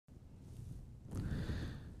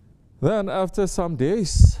Then after some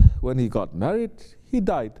days, when he got married, he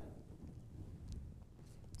died.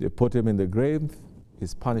 They put him in the grave.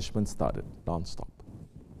 His punishment started non-stop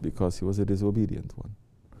because he was a disobedient one.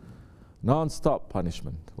 Non-stop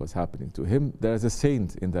punishment was happening to him. There is a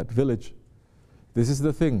saint in that village. This is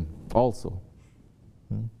the thing also.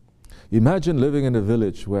 Imagine living in a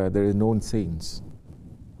village where there are known saints.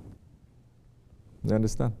 You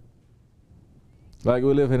understand? Like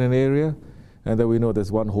we live in an area and then we know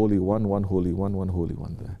there's one holy one, one holy one, one holy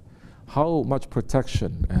one there. How much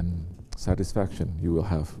protection and satisfaction you will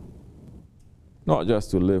have. Not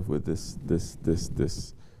just to live with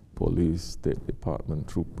this police, State Department,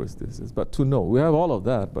 troopers, this, but to know. We have all of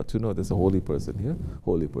that, but to know there's a holy person here,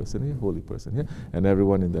 holy person here, holy person here. And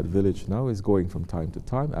everyone in that village now is going from time to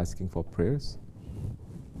time, asking for prayers.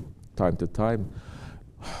 Time to time,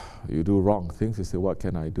 you do wrong things, you say, what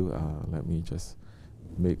can I do? Let me just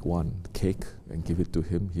make one cake and give it to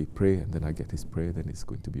him. He pray, and then I get his prayer, then it's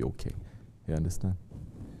going to be okay. You understand?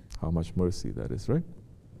 How much mercy that is, right?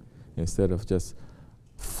 Instead of just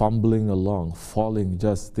fumbling along, falling,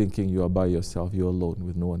 just thinking you are by yourself, you're alone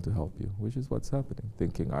with no one to help you, which is what's happening,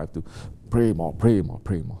 thinking I have to pray more, pray more,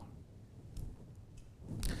 pray more.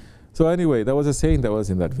 So anyway, there was a saint that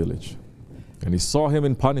was in that village, and he saw him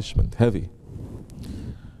in punishment, heavy,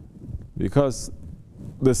 because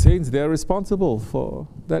the saints, they are responsible for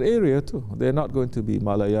that area too. They're not going to be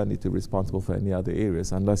Malayani responsible for any other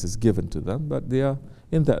areas unless it's given to them, but they are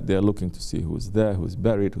in that they are looking to see who's there, who's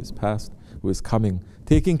buried, who's passed, who is coming,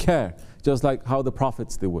 taking care, just like how the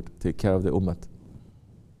prophets, they would take care of the ummah.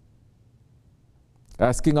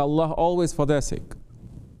 Asking Allah always for their sake.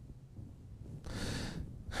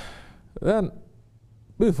 Then,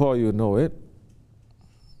 before you know it,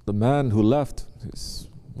 the man who left his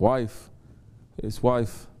wife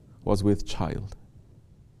was with child.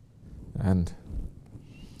 And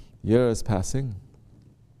years passing,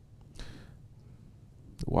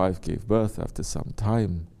 the wife gave birth after some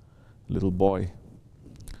time, little boy.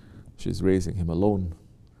 She's raising him alone.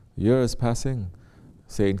 Years passing,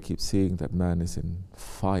 saint keeps seeing that man is in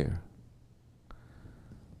fire.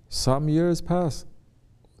 Some years pass,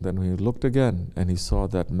 then he looked again and he saw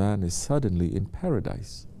that man is suddenly in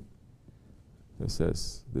paradise. He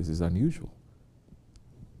says, this is unusual.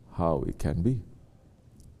 How it can be?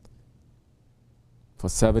 For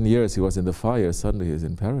 7 years he was in the fire, suddenly he's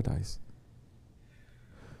in paradise.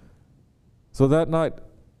 So that night,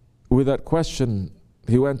 with that question,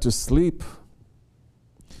 he went to sleep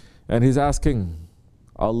and he's asking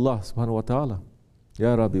Allah subhanahu wa ta'ala,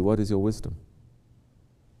 Ya Rabbi, what is your wisdom?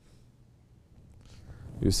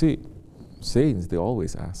 You see, saints, they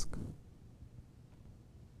always ask.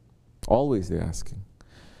 Always they're asking.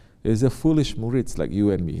 It's the foolish murids like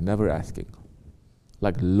you and me, never asking.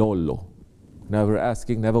 Like Lolo, never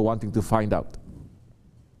asking, never wanting to find out.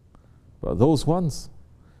 But those ones,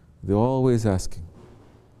 they're always asking.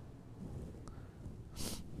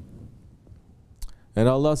 And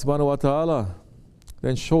Allah subhanahu wa ta'ala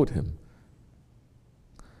then showed him.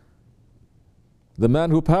 The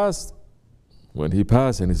man who passed, when he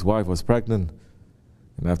passed and his wife was pregnant,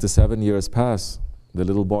 and after 7 years passed, the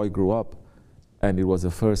little boy grew up, and it was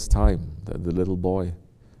the first time that the little boy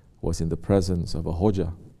was in the presence of a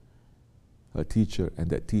hoja, a teacher, and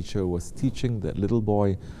that teacher was teaching that little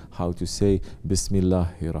boy how to say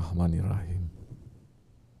Bismillahir Rahmanir Rahim.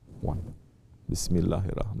 One.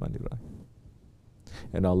 Bismillahir Rahmanir Rahim.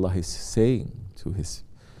 And Allah is saying to his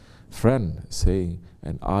friend, saying,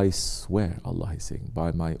 and I swear, Allah is saying,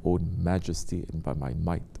 by my own majesty and by my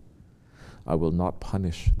might, I will not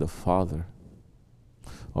punish the father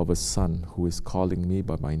of a son who is calling me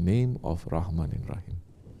by my name of Rahman and Rahim.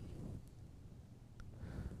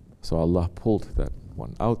 So Allah pulled that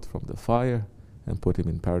one out from the fire and put him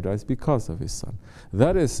in paradise because of his son.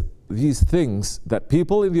 That is these things that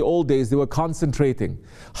people in the old days, they were concentrating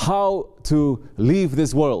how to leave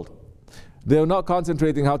this world. They were not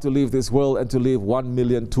concentrating how to leave this world and to leave 1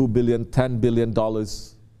 million, 2 billion, $10 billion.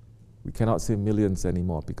 We cannot say millions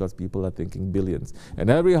anymore because people are thinking billions. And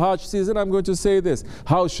every Hajj season I'm going to say this.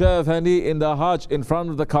 How Sheykh Efendi in the Hajj in front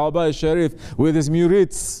of the Kaaba Sharif with his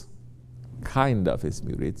murids. Kind of his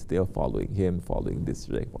murids. They are following him, following this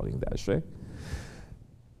Sheikh, following that Sheikh.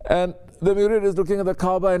 And the murid is looking at the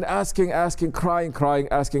Kaaba and asking, crying, crying.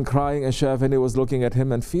 And Sheykh Efendi was looking at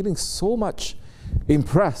him and feeling so much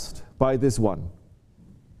impressed by this one.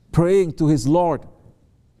 Praying to his Lord.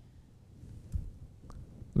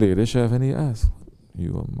 Later, Sheykh Efendi asked,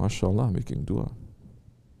 you are, mashallah, making dua.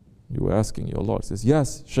 You were asking your Lord. He says,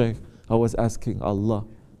 yes, Sheikh, I was asking Allah.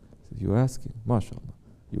 He says, you were asking, mashallah.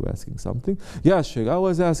 You were asking something? Yes, Sheikh, I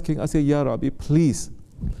was asking. I said, Ya Rabbi, please,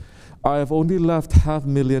 I have only left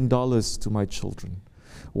 $500,000 to my children.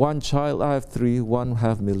 One child, I have 3, one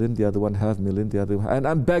 $500,000, the other one $500,000, the other one. And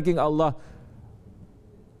I'm begging Allah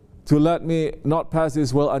to let me not pass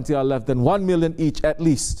this world until I left them 1 million each at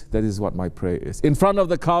least. That is what my prayer is. In front of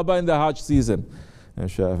the Kaaba in the Hajj season. And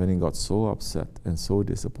Sheikh Effendi got so upset and so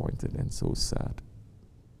disappointed and so sad.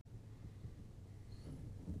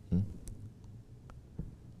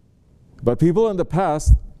 But people in the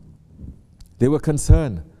past, they were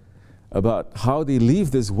concerned about how they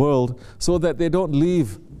leave this world so that they don't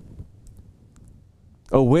leave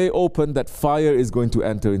a way open that fire is going to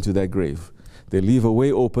enter into their grave. They leave a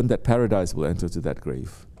way open that paradise will enter to that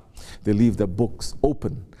grave. They leave the books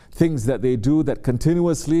open. Things that they do that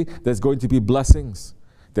continuously, there's going to be blessings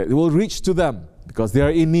that will reach to them because they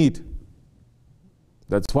are in need.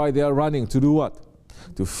 That's why they are running to do what?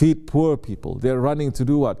 To feed poor people. They are running to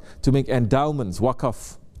do what? To make endowments,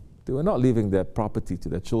 waqaf. They were not leaving their property to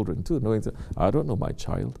their children too, knowing that, I don't know my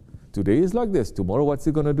child. Today is like this. Tomorrow, what's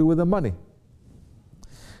he going to do with the money?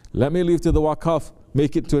 Let me leave to the waqaf,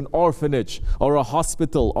 make it to an orphanage or a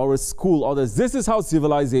hospital or a school or this. This is how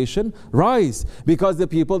civilization rise, because the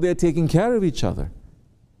people, they're taking care of each other.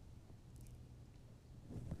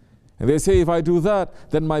 And they say, if I do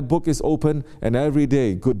that, then my book is open and every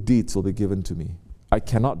day good deeds will be given to me. I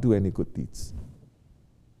cannot do any good deeds.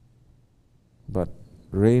 But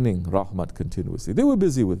raining rahmat continuously. They were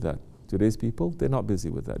busy with that. Today's people, they're not busy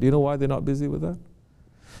with that. Do you know why they're not busy with that?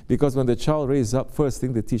 Because when the child raises up, first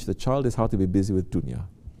thing they teach the child is how to be busy with dunya.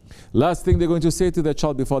 Last thing they're going to say to the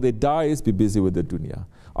child before they die is be busy with the dunya.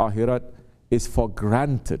 Akhirat is for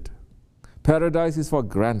granted. Paradise is for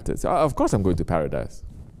granted. So, of course I'm going to paradise.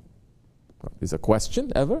 Is a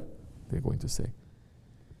question ever? They're going to say.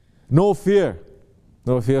 No fear.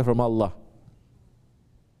 No fear from Allah.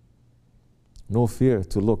 No fear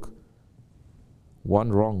to look.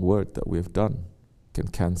 One wrong word that we've done can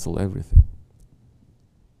cancel everything.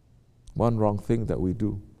 One wrong thing that we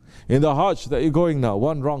do. In the Hajj that you're going now,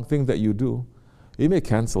 one wrong thing that you do, it may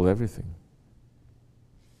cancel everything.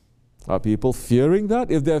 Are people fearing that?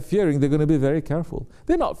 If they're fearing, they're going to be very careful.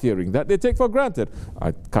 They're not fearing that. They take for granted.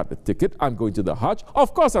 I cut the ticket. I'm going to the Hajj.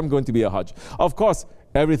 Of course I'm going to be a Hajj. Of course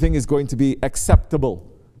everything is going to be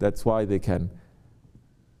acceptable. That's why they can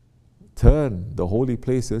turn the holy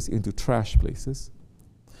places into trash places.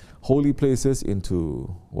 Holy places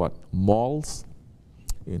into what? Malls,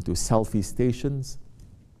 into selfie stations,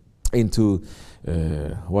 into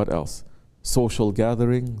what else? Social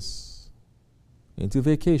gatherings, into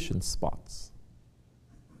vacation spots.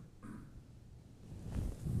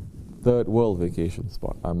 Third world vacation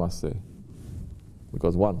spot, I must say.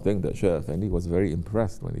 Because one thing that Sheikh Effendi was very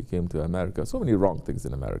impressed when he came to America, so many wrong things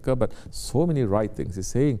in America, but so many right things. He's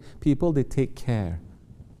saying people, they take care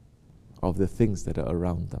of the things that are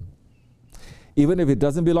around them. Even if it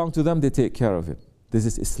doesn't belong to them, they take care of it. This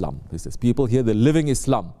is Islam. He says people here, they're living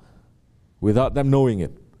Islam without them knowing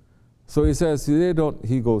it. So he says they don't,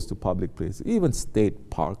 he goes to public places, even state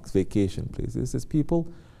parks, vacation places. He says people,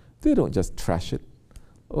 they don't just trash it.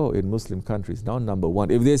 Oh, in Muslim countries, now number one,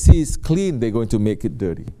 if they see it's clean, they're going to make it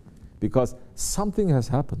dirty. Because something has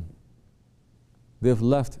happened. They've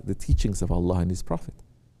left the teachings of Allah and His Prophet.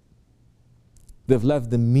 They've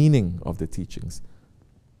left the meaning of the teachings.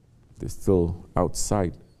 They're still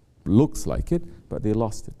outside. Looks like it, but they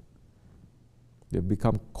lost it. They've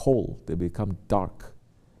become cold. They become dark.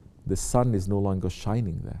 The sun is no longer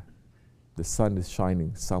shining there. The sun is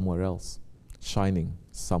shining somewhere else. Shining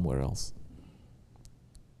somewhere else.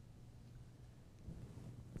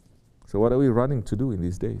 So what are we running to do in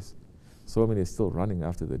these days? So many are still running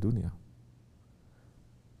after the dunya.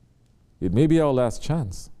 It may be our last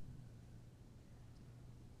chance.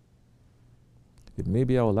 It may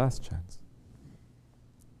be our last chance.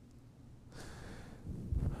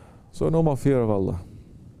 So no more fear of Allah.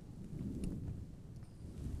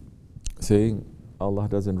 Saying Allah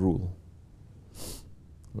doesn't rule.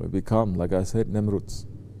 We become, like I said, Nemruds.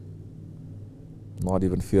 Not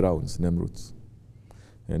even Fir'auns, Nemruds.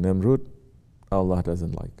 And Nemrud, Allah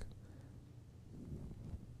doesn't like.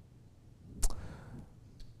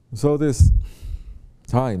 So these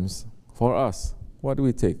times, for us, what do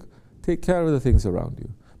we take? Take care of the things around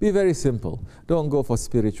you. Be very simple. Don't go for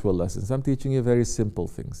spiritual lessons. I'm teaching you very simple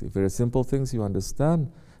things. If very simple things you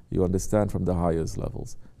understand from the highest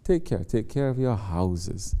levels. Take care of your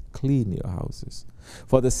houses. Clean your houses.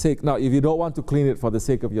 For the sake, now if you don't want to clean it for the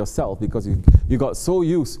sake of yourself, because you got so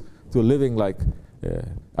used to living like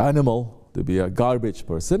animal, to be a garbage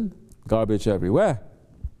person, garbage everywhere,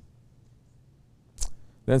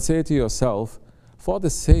 then say to yourself, for the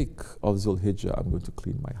sake of Zulhijjah, I'm going to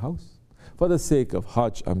clean my house. For the sake of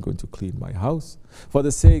Hajj, I'm going to clean my house. For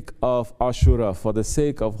the sake of Ashura, for the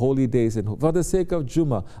sake of holy days, and for the sake of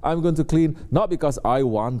Jummah, I'm going to clean, not because I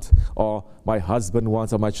want, or my husband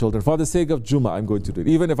wants, or my children. For the sake of Jummah, I'm going to do it.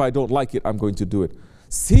 Even if I don't like it, I'm going to do it.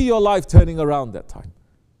 See your life turning around that time.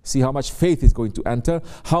 See how much faith is going to enter,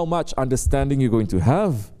 how much understanding you're going to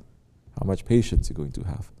have, how much patience you're going to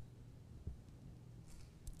have.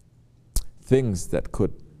 Things that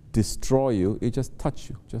could destroy you, it just touch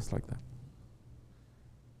you, just like that.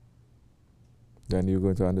 Then you're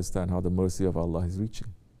going to understand how the mercy of Allah is reaching.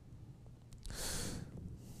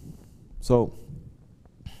 So,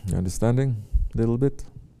 you understanding a little bit?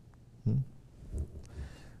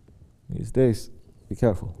 These days, be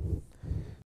careful.